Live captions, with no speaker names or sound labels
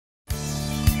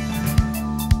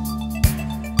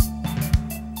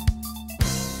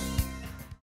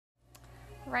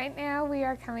Right now we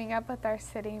are coming up with our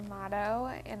city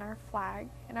motto and our flag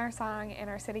and our song, and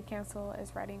our city council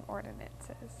is writing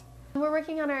ordinances. We're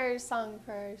working on our song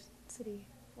for our city.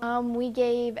 We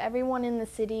gave everyone in the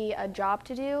city a job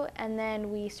to do, and then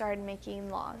we started making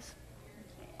laws.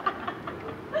 Or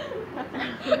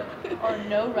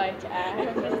no right to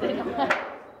act.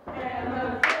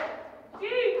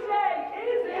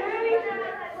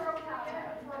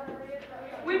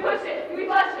 We push it, we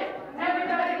flush it,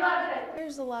 everybody loves it.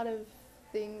 There's a lot of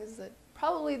things that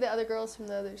probably the other girls from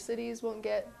the other cities won't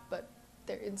get, but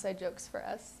they're inside jokes for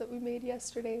us that we made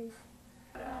yesterday.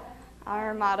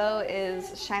 Our motto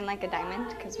is shine like a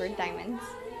diamond, because we're diamonds.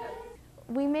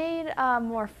 We made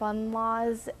more fun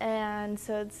laws, and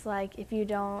so it's like if you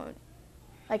don't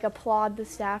applaud the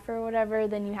staff or whatever,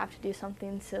 then you have to do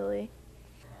something silly.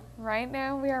 Right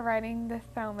now we are writing the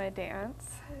Thelma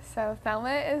dance. So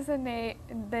Thelma is the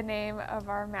name of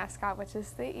our mascot, which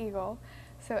is the eagle.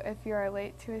 So if you are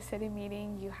late to a city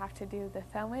meeting, you have to do the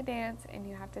Thelma dance and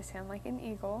you have to sound like an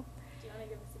eagle. Do you want to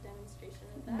give us a demonstration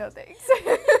of that? No thanks.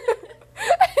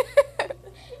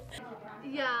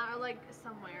 Yeah, or like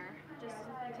somewhere. Just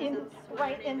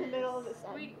right in the middle of the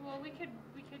sun. We could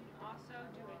also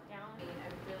do it down in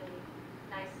a really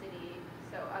nice city,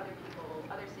 so other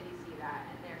cities see that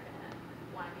and they're gonna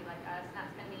want to be like us. And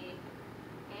that's gonna be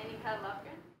Annika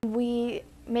Lufgren. We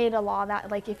made a law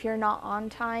that if you're not on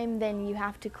time, then you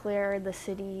have to clear the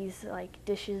city's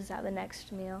dishes at the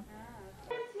next meal.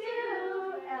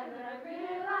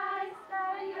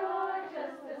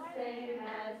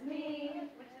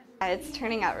 It's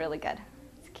turning out really good.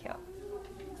 It's cute.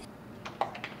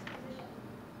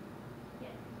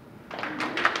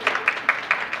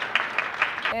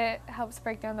 It helps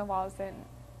break down the walls and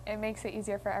it makes it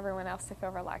easier for everyone else to feel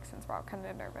relaxed since we're all kind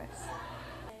of nervous.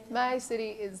 My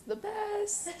city is the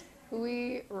best.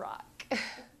 We rock.